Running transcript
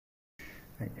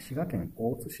はい、滋賀県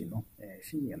大津市の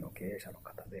シニアの経営者の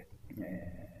方で、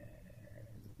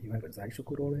いわゆる在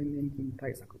職老齢年金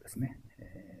対策ですね、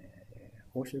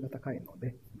報酬が高いの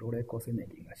で老齢厚生年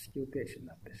金が支給停止に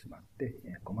なってしまって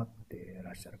困ってい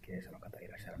らっしゃる経営者の方い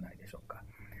らっしゃらないでしょうか。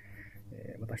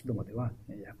私どもでは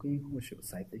役員報酬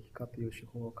最適化という手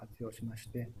法を活用しまし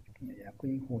て、役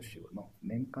員報酬の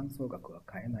年間総額は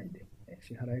変えないで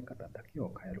支払い方だけ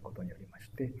を変えることによりまし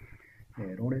て、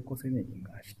老齢厚生年金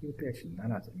が支給停止にな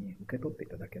らずに受け取ってい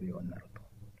ただけるようになると、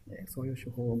そういう手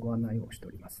法をご案内をして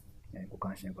おります。ご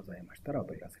関心がございましたらお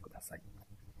問い合わせください。